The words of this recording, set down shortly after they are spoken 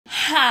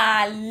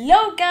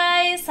Hello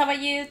guys, how are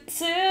you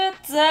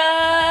today?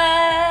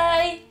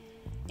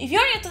 If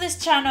you're new to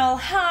this channel,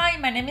 hi,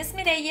 my name is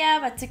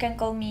Mireia, but you can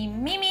call me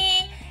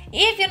Mimi.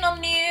 If you're not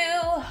new,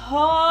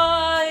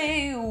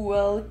 hi,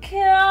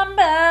 welcome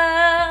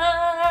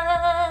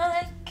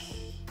back.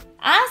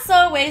 As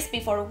always,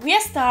 before we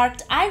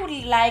start, I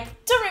would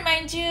like to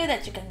remind you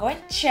that you can go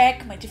and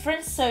check my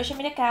different social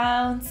media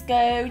accounts.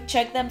 Go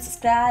check them,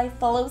 subscribe,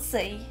 follow,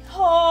 say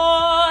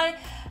hi.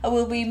 I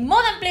will be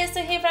more than pleased to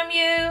hear from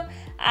you.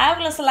 I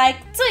would also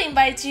like to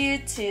invite you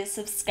to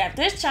subscribe to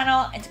this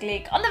channel and to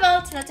click on the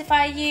bell to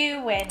notify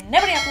you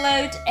whenever I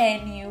upload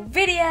a new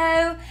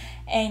video.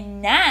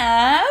 And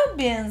now,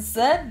 being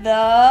said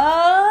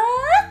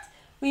that,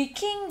 we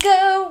can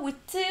go with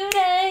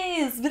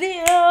today's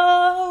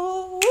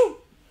video.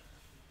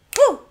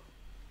 Woo!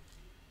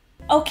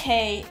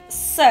 Okay,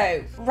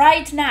 so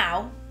right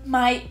now,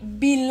 my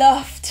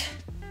beloved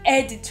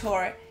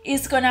editor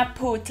is gonna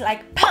put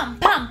like pam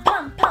pam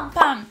pam pam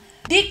pam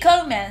the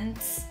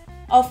comments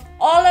of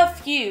all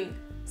of you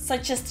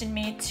suggesting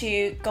me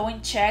to go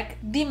and check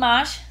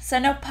Dimas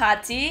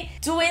Senopati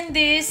doing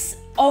this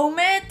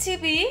OME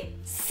TV.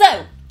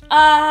 So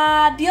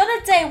the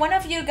other day one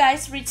of you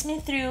guys reached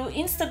me through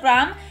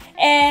Instagram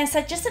and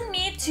suggested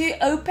me to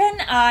open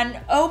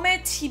an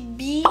OME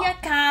TV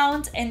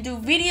account and do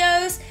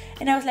videos,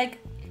 and I was like,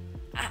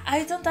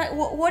 I don't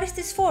know, what is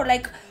this for?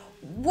 Like,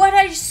 what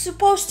are you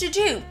supposed to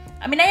do?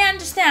 I mean, I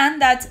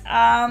understand that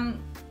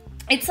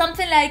it's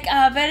something like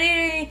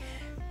very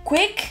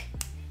quick.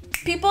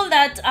 People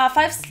that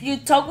you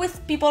talk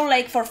with people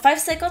like for 5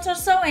 seconds or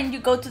so and you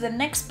go to the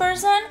next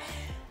person.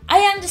 I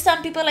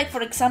understand people like,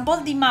 for example,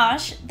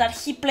 Dimash, that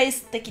he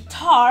plays the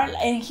guitar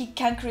and he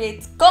can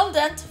create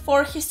content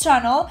for his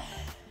channel.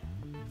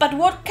 But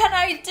what can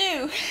I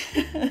do?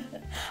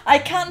 I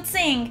can't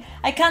sing.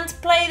 I can't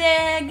play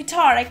the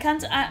guitar. I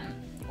can't.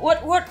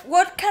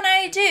 What can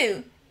I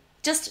do?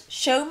 Just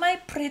show my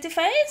pretty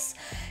face?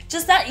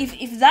 Just that.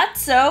 If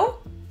that's so,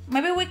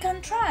 maybe we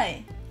can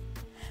try.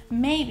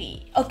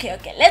 Maybe. Okay.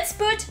 Let's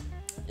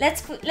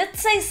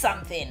say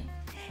something.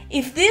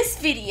 If this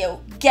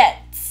video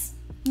gets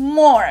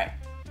more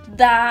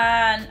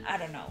than, I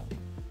don't know,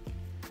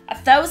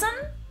 1,000,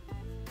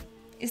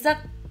 is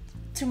that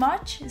too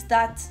much? Is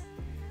that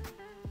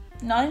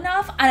not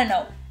enough? I don't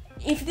know.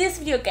 If this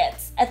video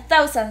gets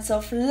 1,000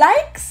 of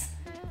likes,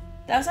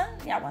 1,000?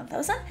 Yeah,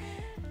 1,000.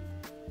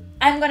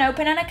 I'm gonna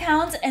open an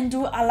account and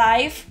do a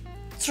live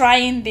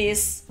trying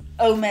this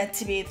OME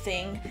TV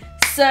thing.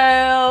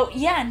 So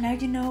yeah, now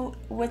you know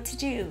what to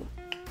do.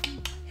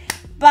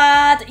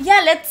 But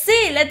yeah, let's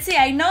see.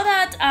 I know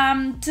that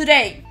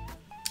today,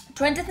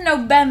 20th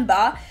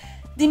November,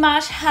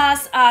 Dimash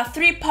has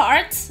 3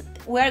 parts.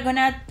 We're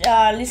gonna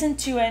listen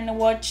to and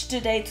watch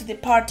today to the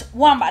part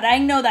 1, but I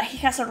know that he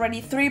has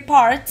already 3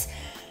 parts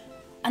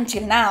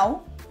until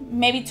now.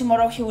 Maybe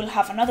tomorrow he will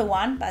have another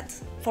one, but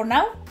for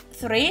now,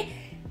 3.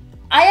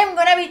 I am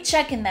gonna be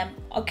checking them,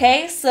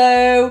 okay?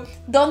 So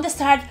don't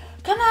start,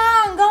 come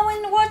on, go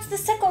and watch the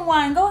second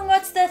one, go and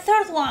watch the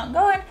third one,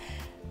 go and...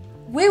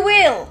 We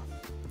will,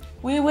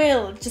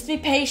 just be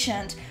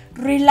patient,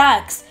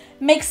 relax,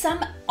 make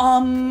some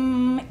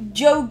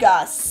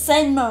yoga,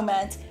 zen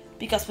moment,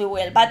 because we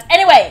will. But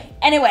anyway,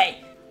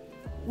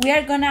 we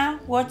are gonna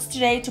watch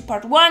today to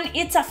part 1.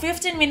 It's a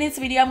 15 minutes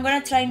video. I'm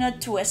gonna try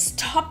not to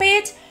stop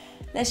it.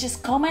 Let's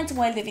just comment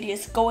while the video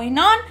is going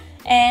on,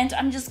 and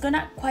I'm just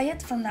gonna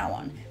quiet from now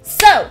on.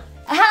 So,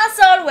 as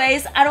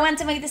always, I don't want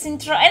to make this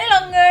intro any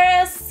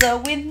longer, so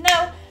with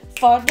no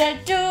further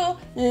ado,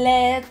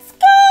 let's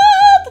go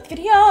to the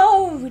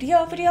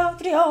video.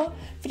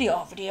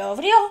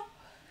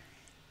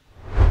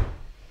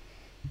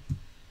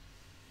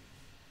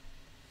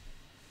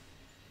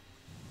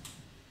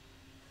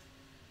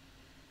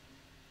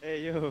 Hey,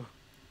 yo.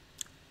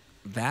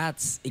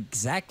 That's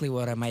exactly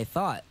what I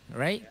thought,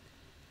 right?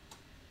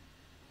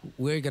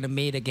 We're gonna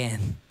meet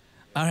again.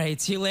 All right,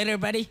 see you later,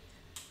 buddy.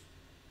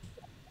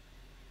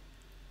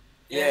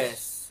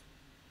 Yes.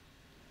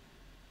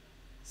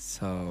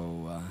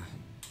 So,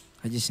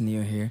 I just knew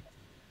you're here.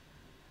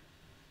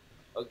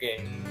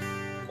 Okay.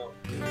 So,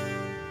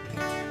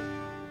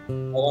 I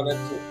wanted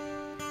to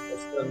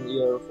listen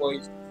your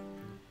voice.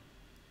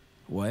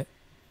 What?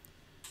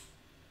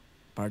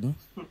 Pardon?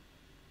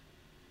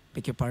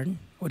 Beg your pardon?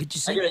 What did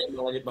you say?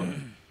 Lanjut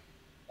bang.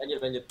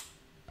 Lanjut.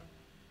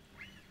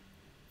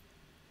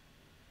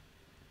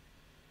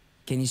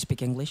 Can you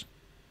speak English?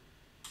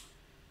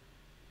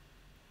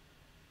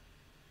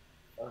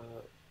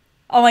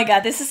 Oh my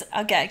god, this is...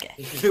 Okay.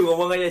 Lu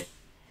ngomong aja.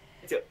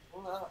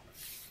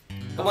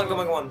 Come on.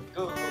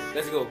 Go.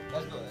 Let's go.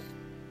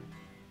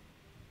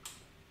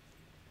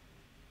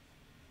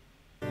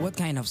 What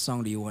kind of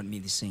song do you want me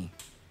to sing?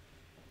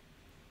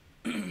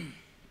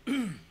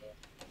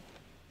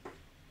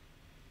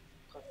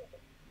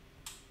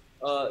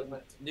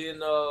 Do you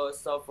know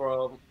stuff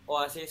from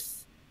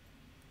Oasis?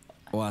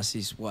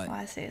 Oasis what?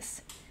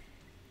 Oasis.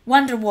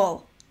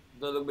 Wonderwall.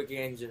 Don't Look Back in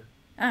Anger.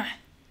 Ah.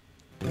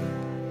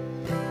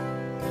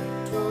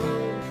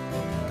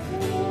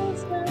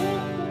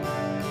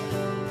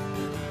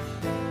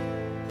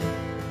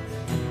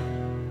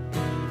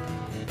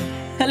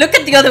 Look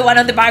at the other one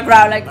on the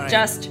background, like All right.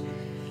 just.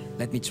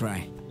 Let me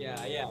try. Yeah.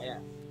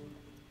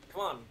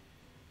 Come on.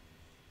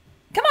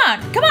 Come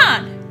on, come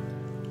on.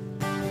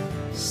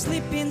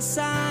 Sleep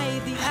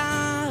inside the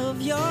eye of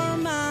your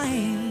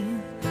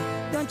mind.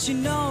 Don't you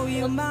know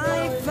you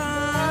might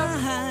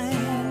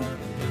find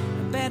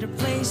a better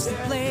place to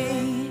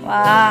play?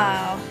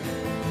 Wow.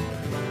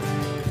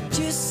 But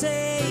you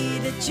say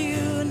that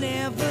you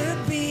never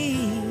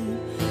been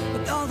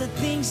with all the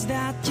things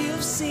that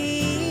you've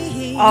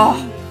seen. Oh,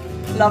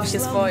 love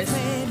his voice.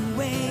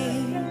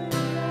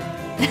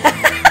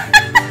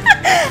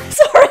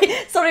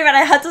 Sorry, but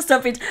I had to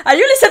stop it. Are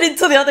you listening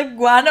to the other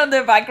one on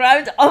the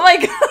background? Oh my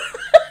god.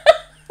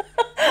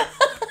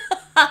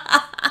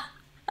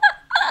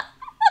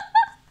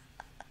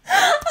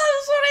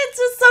 I'm sorry, it's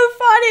just so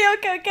funny.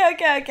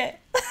 Okay.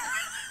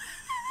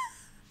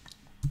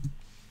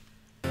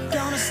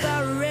 Gonna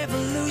start a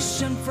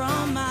revolution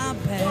from my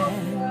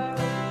bed.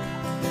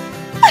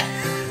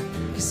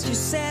 'Cause you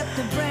said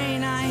the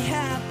brain I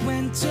had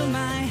went to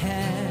my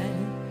head.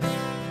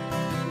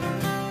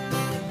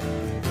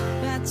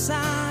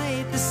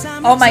 Outside the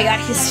summer. Oh my god,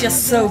 he's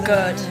just so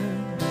good.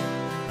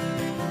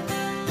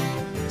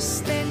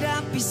 Stand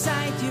up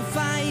beside your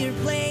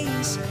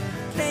fireplace.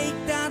 Take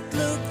that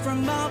look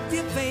from off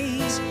your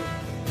face.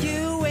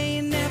 You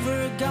ain't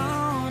never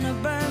gonna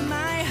burn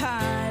my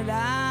heart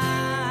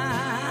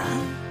out.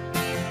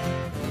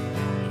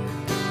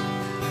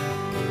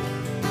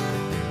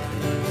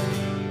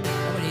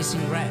 How about you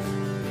sing rap?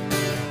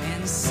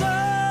 And so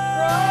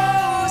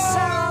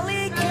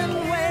Sally can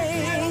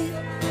wait.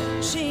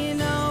 She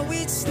know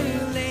it's too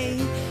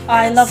late.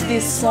 I love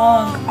this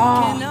song.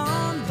 Walking Oh,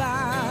 on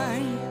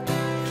by.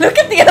 look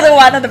at the other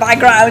one on the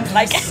background.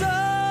 Like,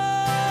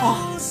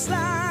 Oh.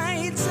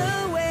 Slides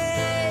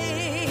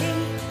away.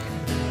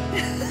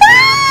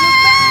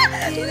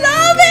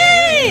 love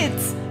it.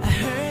 I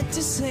heard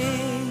to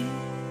say.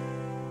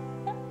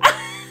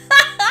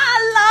 I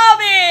love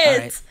it.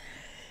 Alright.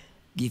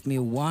 Give me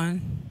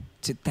 1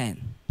 to 10.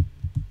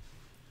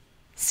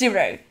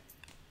 0.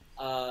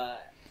 I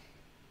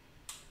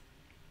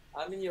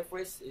mean, your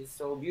voice is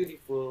so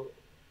beautiful.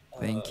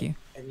 Thank you.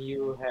 And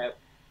you have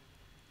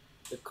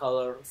the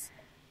colors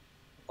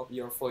of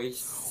your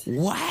voice.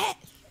 What?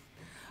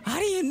 How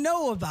do you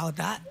know about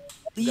that?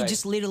 You Guys.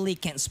 just literally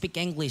can't speak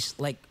English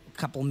like a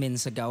couple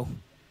minutes ago.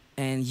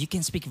 And you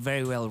can speak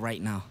very well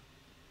right now.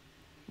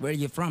 Where are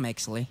you from,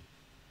 actually?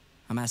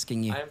 I'm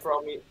asking you. I'm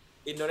from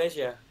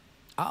Indonesia.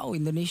 Oh,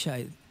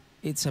 Indonesia.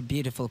 It's a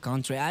beautiful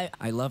country. I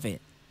love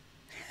it.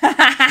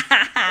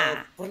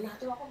 Pernah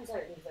tuh aku bisa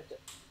Indonesia.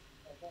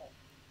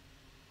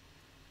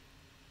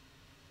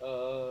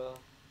 Do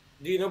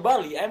you know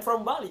Bali? I'm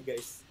from Bali,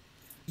 guys.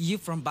 You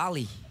from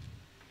Bali?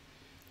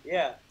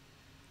 Yeah.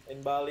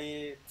 In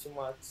Bali, too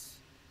much.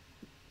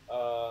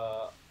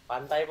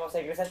 Pantai bahasa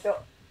Inggrisnya, Cok.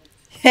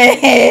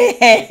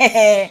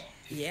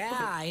 Yeah,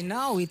 I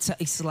know.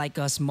 It's like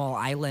a small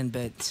island,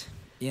 but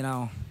you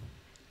know,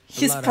 a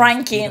He's lot of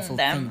pranking beautiful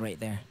them. thing right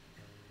there.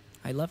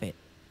 I love it.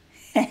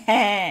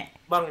 Bang,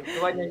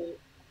 coba nyanyi.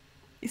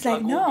 It's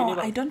like, Lagu gini, no,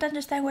 Bang. I don't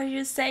understand what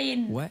you're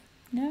saying. What?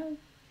 No.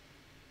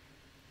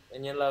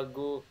 Nyanyi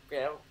lagu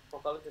kayak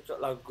vokalnya cocok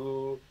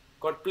lagu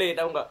Coldplay,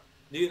 tahu nggak?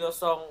 Do you know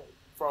song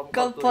from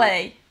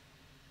Coldplay.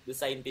 The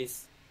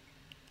Scientist?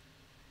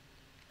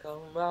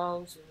 Come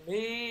round to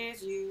meet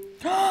you.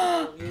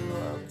 Tell you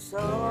I'm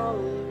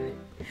sorry.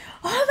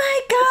 Oh my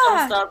The song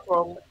god. start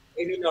from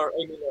A minor,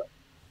 A minor,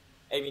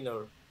 A minor.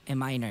 A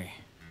minor.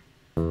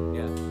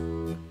 Yeah.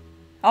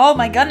 Oh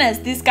my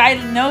goodness, this guy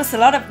knows a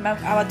lot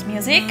about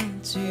music. And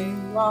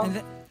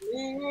the-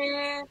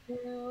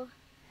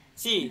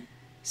 C.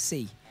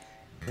 C.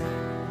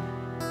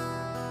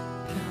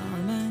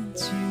 Coming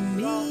to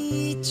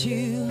meet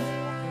you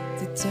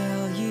to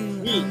tell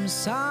you I'm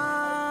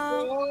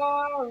sorry.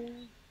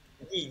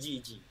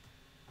 G.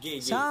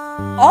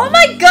 Oh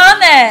my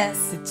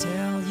goodness. To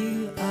tell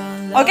you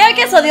I love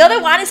Okay, so the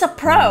other one is a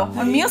pro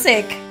on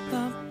music.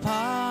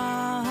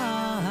 apart.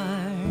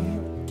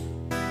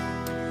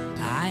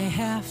 I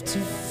have to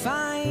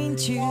find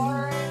you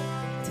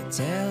to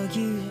tell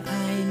you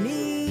I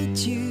need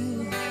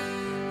you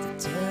to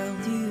tell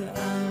you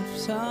I'm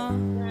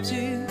sorry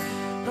to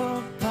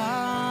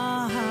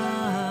apart.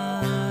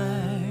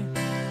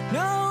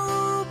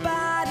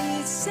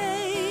 Nobody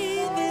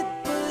said it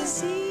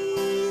was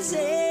easy.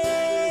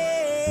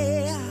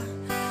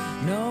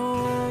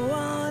 No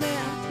one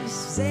ever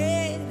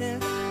said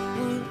it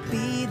would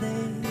be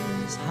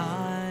this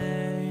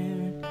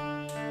hard.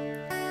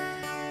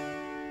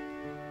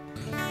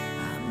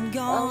 I'm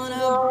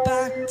gonna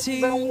back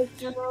to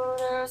the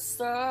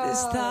start.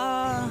 this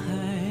time.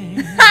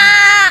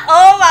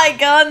 Oh my What do you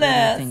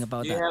goodness. think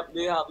about Do you that? have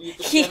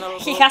YouTube He channel?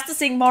 he bro? has to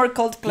sing more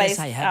Coldplay Yes,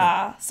 I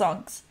have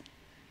songs.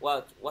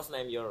 What's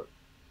name your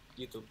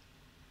YouTube?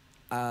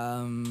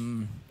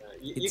 You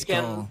It's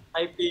can called-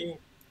 typing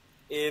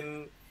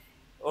in.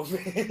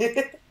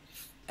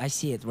 I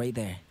see it right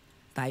there.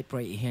 Type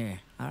right here.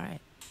 All right.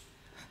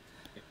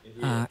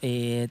 Yeah.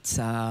 It's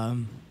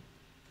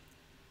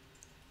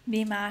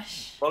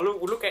Dimas. Oh, lu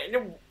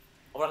kayaknya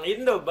orang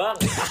Indo, Bang.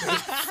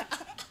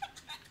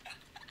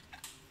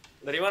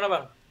 Dari mana,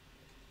 Bang?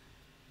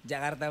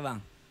 Jakarta, Bang.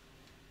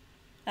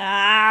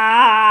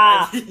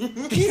 Ah.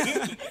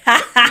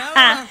 Kenapa,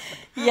 Bang?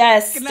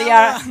 Yes, Kenapa, they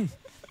are. Bang?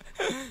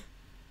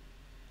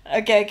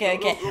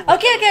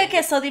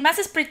 Okay. So Dimas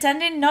is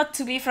pretending not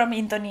to be from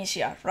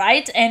Indonesia,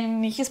 right?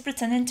 And he's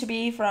pretending to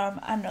be from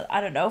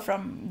I don't know,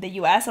 from the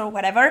US or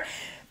whatever.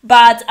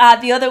 But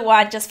the other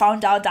one just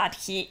found out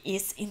that he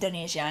is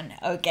Indonesian.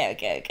 Okay.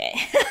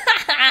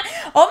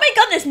 Oh my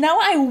goodness! Now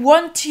I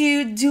want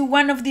to do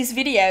one of these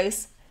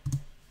videos.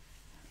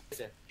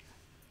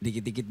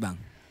 Dikit-dikit, Bang.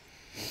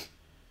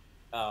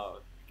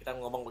 Oh, kita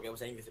ngomong pakai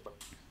bahasa Inggris, Bang.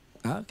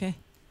 Oke.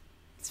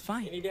 It's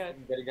fine. Ini dia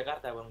dari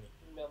Jakarta, Bang.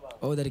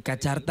 Oh, dari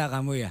Kacarta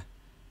kamu ya?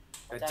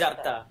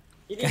 Jakarta.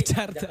 Ini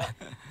Kacarta.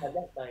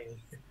 Jakarta ini.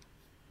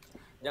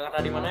 Jakarta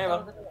di mana ya,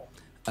 Bang?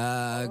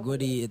 Gue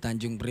di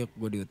Tanjung Priok,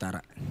 gue di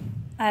utara.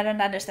 I don't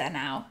understand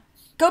now.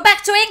 Go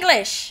back to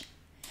English.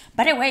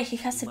 By the way, he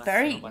has a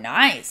very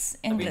nice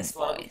English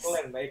voice.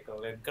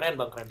 Keren,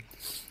 Bang, keren.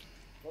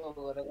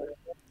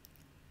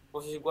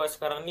 Posisi gua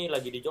sekarang nih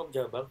lagi di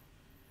Jogja, Bang.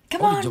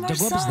 Come Oh, on, di Jogja more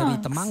gue habis dari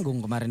songs. Temanggung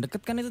kemarin.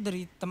 Deket kan itu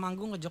dari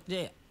Temanggung ke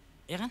Jogja ya?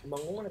 Ya kan?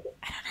 Temanggung mana tuh?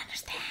 I don't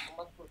understand.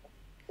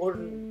 Oh,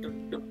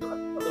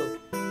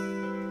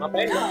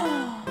 ngapain, Bang?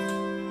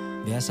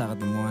 Biasa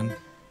ketemuan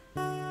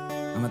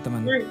sama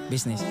teman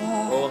bisnis.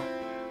 Oh,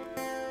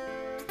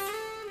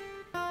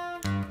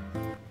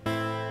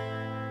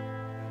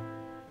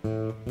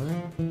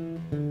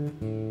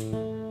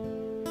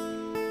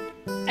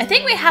 I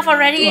think we have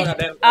already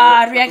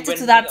reacted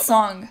to that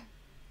song.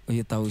 Oh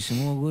iya, tahu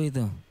semua gue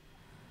itu.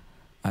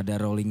 Ada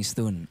Rolling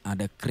Stone,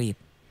 ada Creed,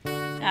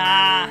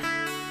 Ah,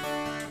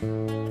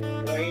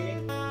 ini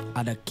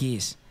ada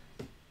Kiss,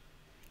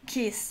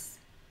 Kiss,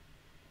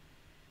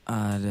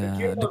 ada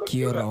The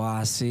Cure,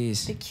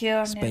 Oasis, The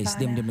Cure,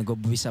 Space Nirvana. Jam. Gue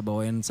bisa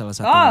bawain salah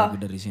satu Oh.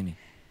 lagu dari sini.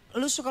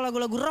 Lu suka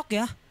lagu-lagu rock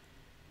ya?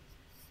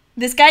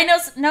 This guy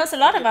knows a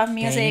lot about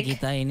Kayaknya music.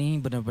 kita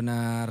ini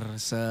benar-benar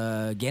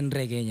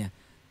segenre kayaknya.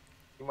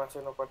 Dimas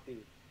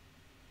Senopati.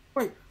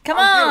 Wih, Come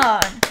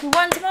on, we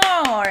want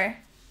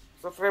more.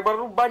 subscriber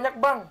lu banyak,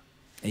 Bang.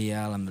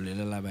 Iya,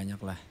 alhamdulillah lah, banyak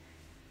lah.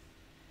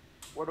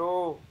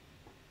 Waduh.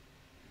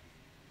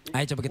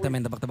 Ayo coba kita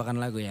main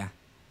tebak-tebakan lagu ya.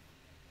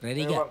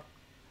 Ready Ayo, gak? Bang.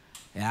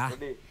 Ya.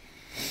 Jadi,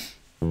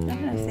 I don't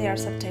know if there are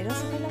subtitles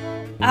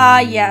available. Ah,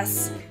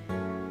 yes.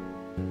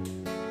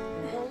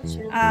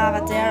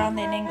 But they are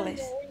only in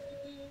English.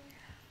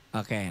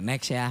 Oke,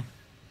 next ya.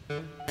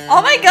 Oh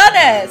my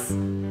goodness!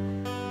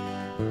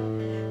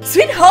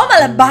 Sweet Home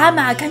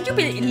Alabama, can you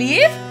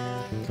believe?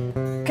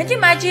 Can you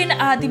imagine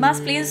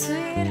Dimas playing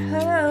Sweet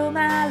Home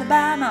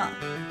Alabama?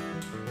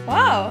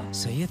 Wow.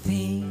 So you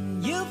think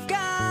you've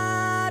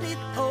got it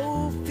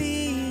all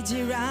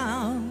figured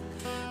out,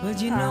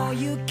 but you know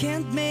you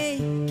can't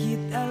make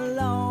it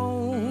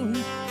alone.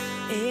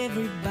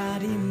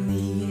 Everybody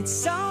needs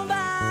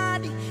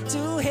somebody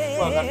to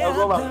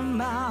help them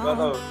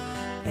out,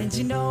 and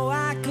you know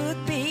I could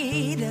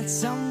be that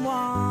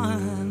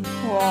someone.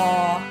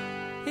 Wow.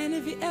 And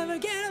if you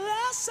ever get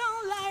lost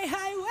on like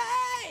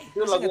highway,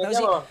 itu lagunya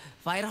apa, Bang?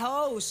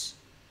 Firehouse.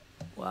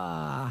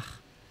 Wah.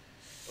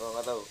 Oh,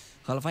 nggak tahu.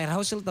 Kalau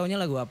Firehouse lu taunya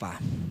lagu apa?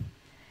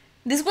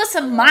 This was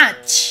a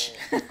match.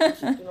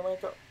 Itu namanya,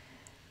 Cok.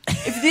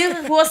 If this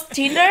was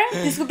Tinder,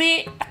 this would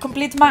be a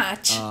complete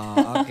match.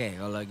 Oh, oke.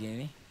 Kalau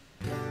gini.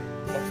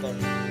 Next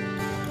time.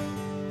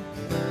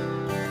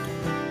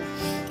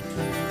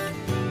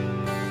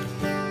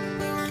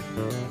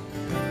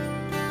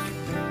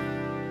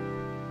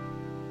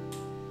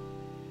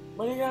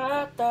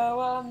 Melihat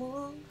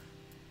tawamu.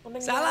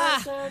 Salah.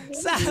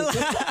 Salah.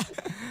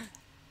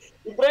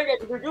 Ibrahim kayak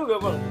gitu juga,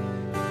 Bang.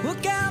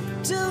 woke up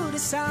to the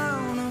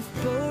sound of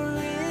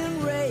pouring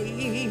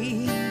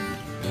rain.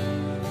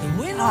 The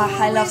wind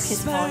I love his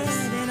whispered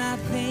voice. and I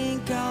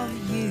think of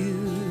you,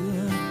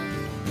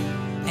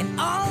 and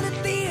all the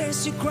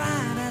tears you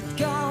cried that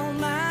call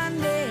my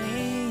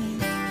name.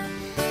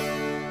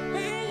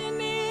 When you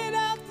need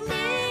of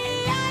me,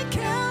 I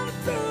come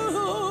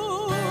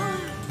through.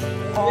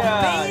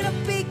 Paint a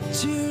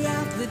picture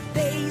of the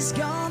days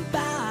gone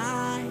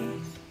by.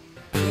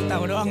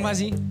 Tahu doang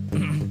masih.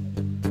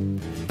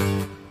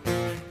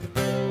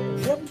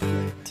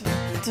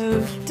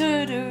 Do,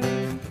 do, do.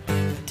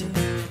 Do,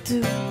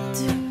 do,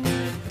 do,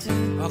 do,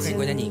 Oke,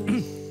 gue nyanyi.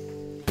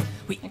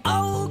 We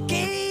all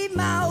came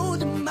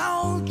out the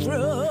Mount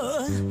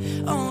Road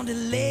on the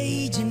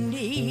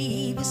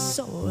legendary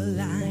soul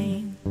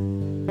line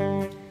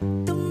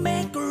to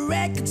make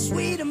records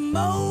with a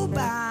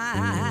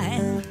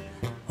mobile.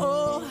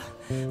 Oh,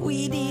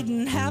 we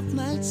didn't have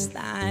much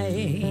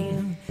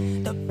time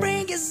to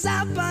bring us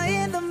up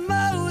in the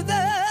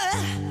motor.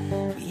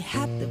 We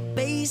had the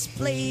bass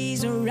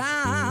plays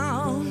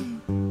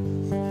around,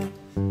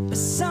 but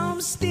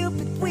some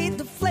stupid with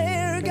the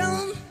flare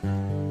gun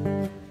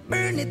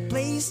burn it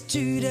place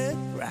to the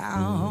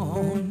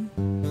ground.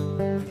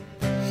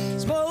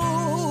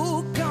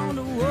 Smoke on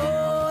the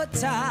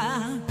water,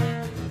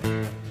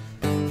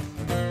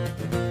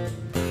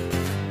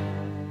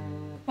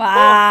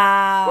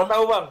 Wow. Gua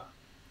tahu bang.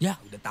 Ya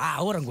udah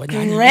tahu orang gua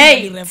nyanyi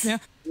Great. di refnya.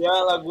 Ya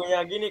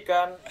lagunya gini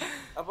kan,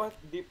 apa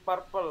Deep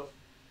Purple.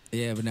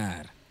 Iya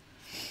benar.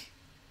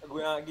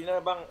 Lagunya gini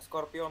bang,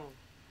 Scorpion.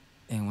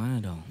 Yang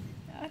mana dong?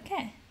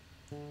 Okay.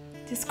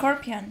 The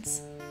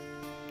Scorpions.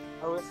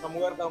 Always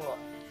Somewhere tahu nggak?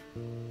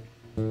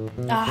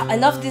 I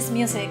love this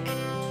music.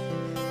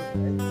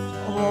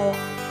 Oh.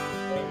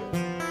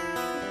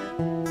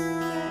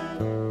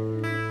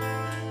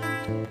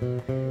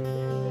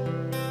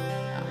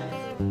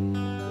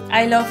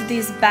 I love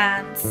these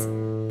bands.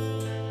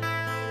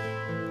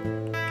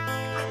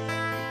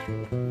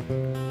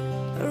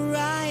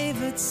 Arrive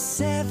at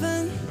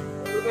 7.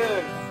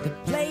 Udah. The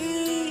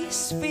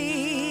place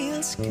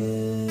feels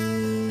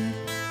good.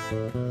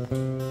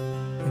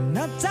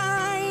 No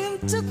time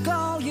to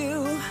call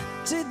you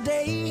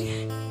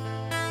today.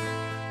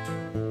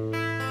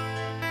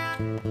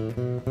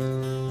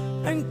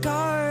 And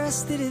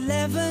cars till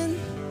 11.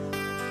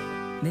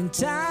 Then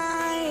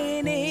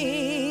Chinese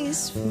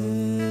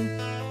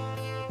food.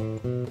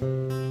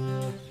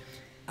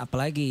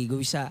 Apalagi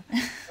gue bisa.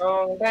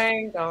 Dong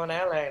deng dong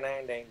deng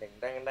deng deng deng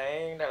deng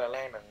deng deng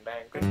deng deng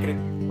deng krik krik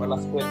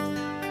balas quit.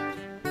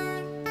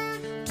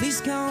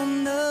 Please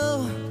come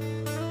now.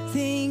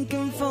 Think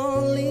I'm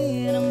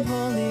falling.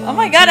 Oh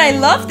my god, I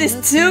love these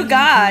two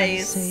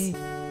guys.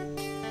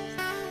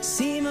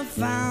 Seem I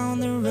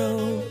found the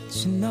road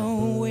to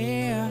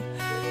nowhere,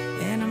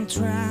 and I'm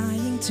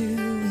trying to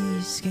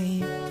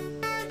escape.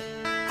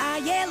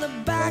 I yelled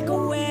back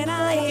when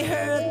I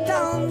heard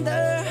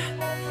thunder,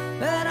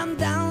 but I'm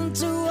down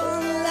to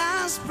one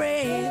last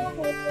breath,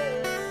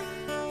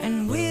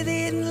 and with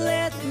it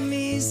let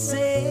me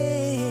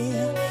say,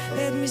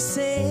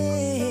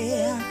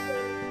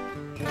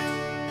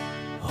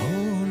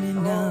 hold me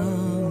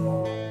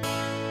now.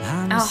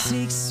 I'm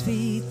 6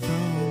 feet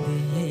from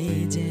the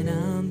edge, and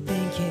I'm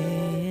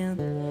thinking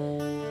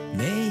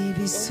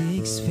maybe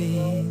 6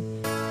 feet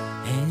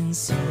and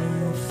so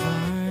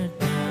far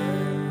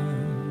down.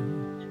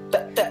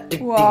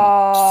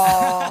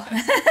 Wow.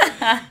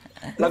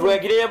 Lagu yang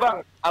gini ya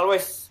bang,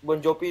 Always Bon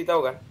Jovi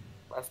tahu kan?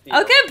 Pasti.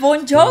 Okay, Bon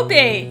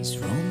Jovi.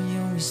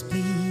 Romeo is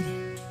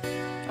bleeding.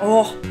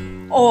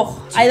 Oh,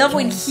 I love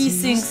when he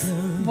sings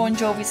Bon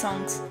Jovi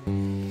songs.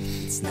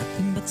 It's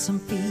nothing but some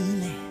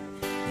feeling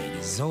in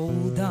his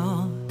old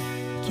dog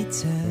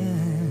guitar.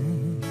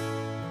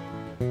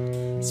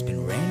 It's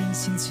been raining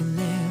since you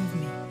left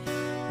me.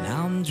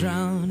 Now I'm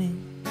drowning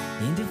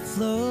in the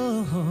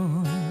flow.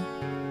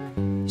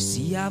 You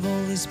see, I've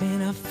always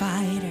been a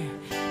fighter,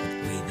 but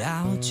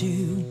without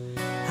you,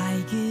 I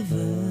give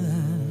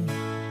up.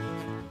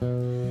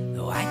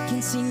 Though I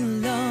can sing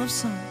a love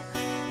song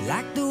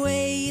like the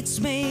way it's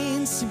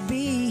meant to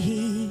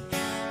be.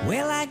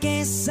 Well, I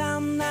guess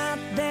I'm not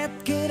that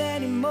good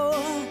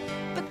anymore,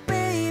 but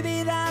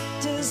baby, that's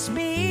just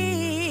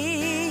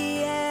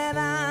me, and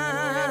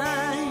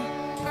I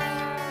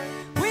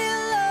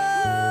will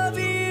love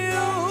you,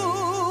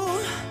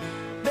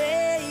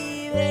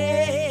 baby,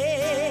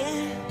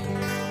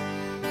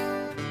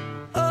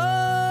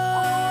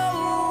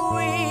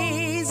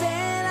 always,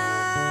 and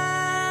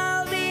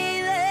I'll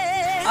be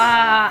there.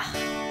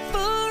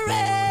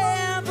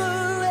 Forever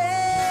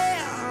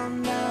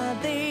and a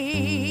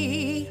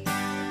day.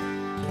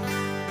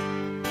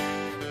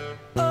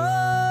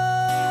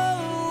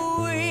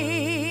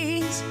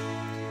 Always.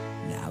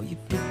 Now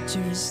your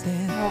pictures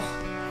there.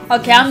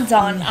 Okay, I'm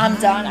done.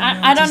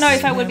 I don't know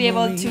if I will be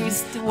able to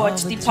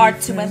watch the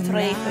part 2 and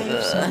 3.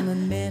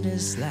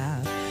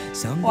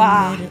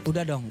 Wah.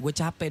 Udah dong, gue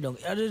capek dong.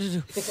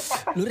 Aduh.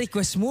 Lu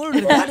request mulu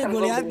daripada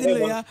gue liatin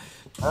lu ya.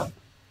 Hah?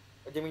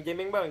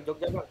 Jamming-jamming bang,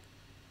 Jogja bang.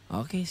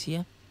 Oke,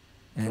 siap.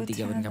 Nanti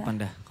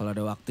kapan-kapan dah kalau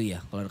ada waktu ya,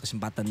 kalau ada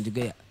kesempatan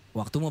juga ya.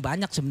 Waktu mau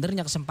banyak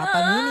sebenarnya,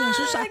 kesempatan ini yang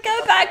susah. Go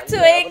back to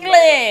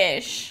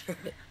English.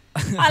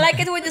 I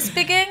like it when you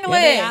speak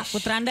English. Ya,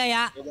 Putranda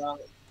ya.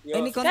 Yo,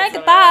 Ini konten. Okay,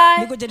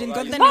 goodbye. Ini gue jadiin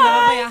konten nih, gak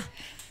apa-apa ya.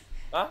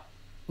 Hah?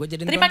 Gue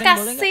jadiin Terima konten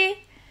boleh kasih.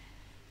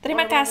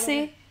 Terima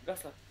kasih.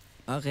 Gas lah.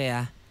 Oke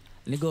ya.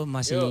 Ini gue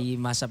masih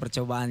masa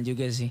percobaan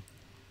juga sih.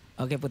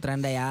 Oke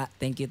Putranda ya.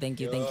 Thank you.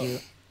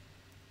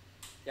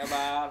 Ya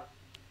bang.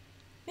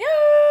 Ya.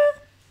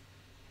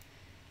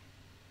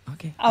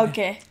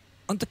 Oke.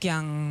 Untuk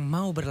yang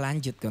mau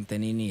berlanjut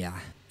konten ini ya.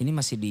 Ini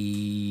masih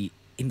di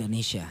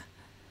Indonesia.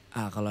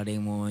 Kalau ada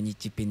yang mau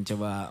nyicipin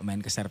coba main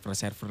ke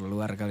server-server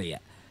luar kali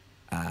ya.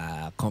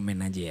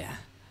 Komen aja ya.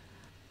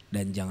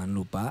 Dan jangan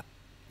lupa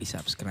di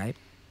subscribe.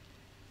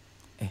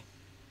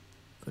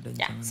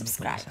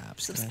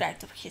 Subscribe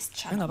to his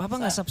channel. Nggak apa-apa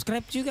nggak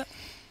subscribe juga.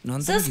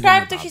 Nonton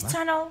Subscribe juga to his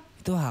channel.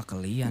 Itu hak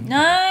kalian.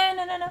 No.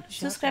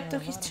 Subscribe to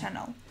his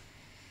channel.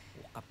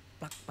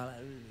 Plak pala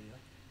dulu.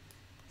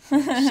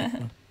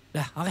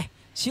 Dah, oke.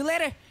 See you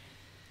later.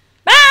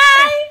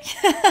 Bye.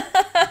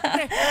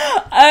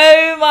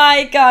 Oh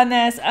my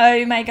goodness.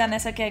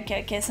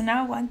 Okay. So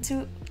now I want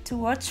to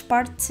watch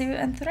part 2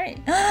 and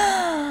 3.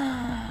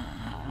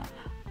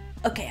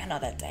 Okay,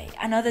 another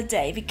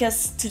day,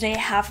 because today I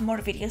have more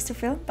videos to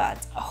film,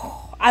 but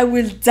I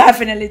will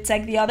definitely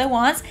take the other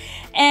ones.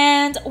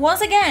 And once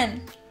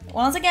again,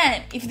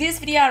 if this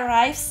video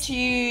arrives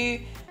to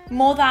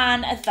more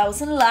than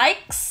 1,000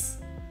 likes,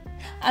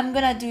 I'm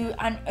gonna do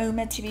an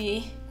OME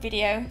TV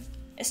video,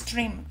 a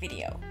stream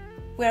video.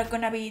 We're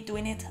gonna be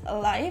doing it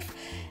live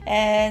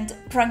and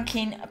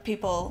pranking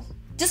people.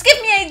 Just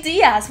give me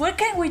ideas. What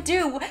can we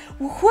do?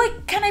 Who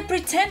can I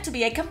pretend to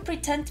be? I can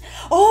pretend.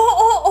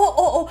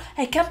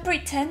 I can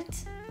pretend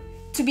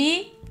to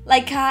be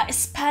like a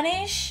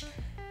Spanish,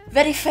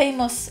 very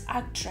famous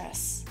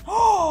actress.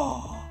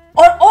 Or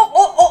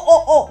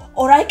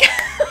I can.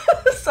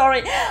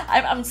 Sorry,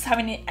 I'm just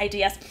having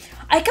ideas.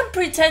 I can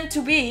pretend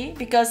to be,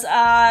 because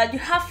you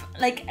have,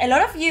 like, a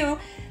lot of you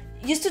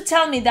used to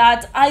tell me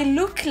that I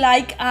look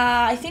like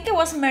I think it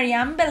was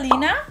Meriam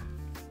Bellina.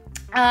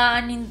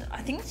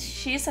 I think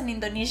she's an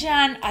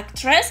Indonesian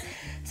actress,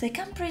 so I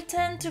can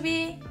pretend to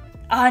be.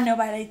 No,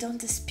 but I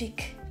don't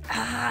speak.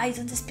 I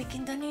don't speak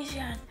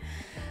Indonesian.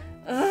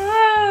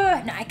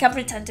 No, I can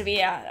pretend to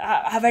be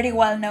a very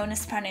well-known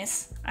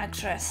Spanish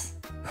actress.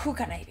 Who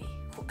can I be?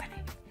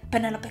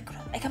 Penelope Cruz.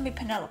 I can be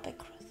Penelope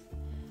Cruz,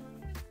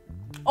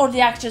 or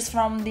the actress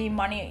from the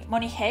Money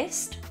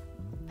Heist.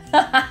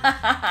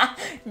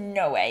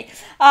 No way.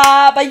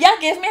 But yeah,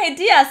 give me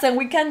ideas and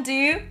we can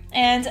do,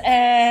 and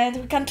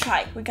we can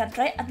try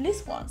at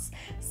least once.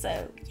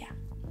 So yeah.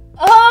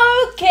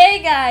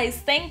 Okay guys,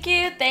 thank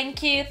you very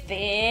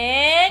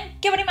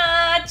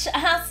much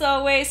as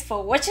always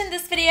for watching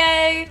this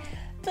video.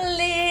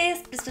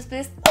 Please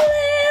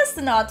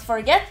do not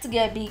forget to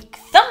give a big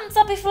thumbs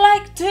up if you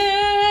liked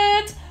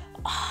it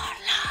or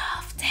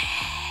loved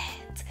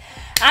it.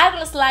 I would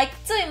also like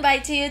to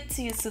invite you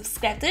to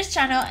subscribe to this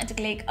channel and to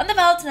click on the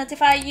bell to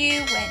notify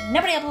you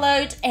whenever I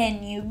upload a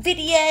new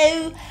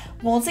video.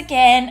 Once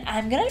again,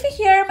 I'm gonna leave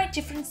here my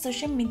different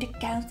social media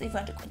accounts if you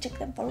want to go check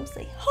them, follow,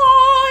 say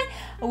hi.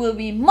 I will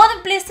be more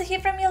than pleased to hear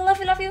from you.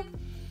 Love you.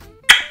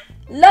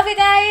 Love you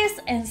guys,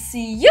 and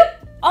see you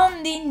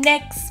on the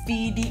next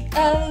video.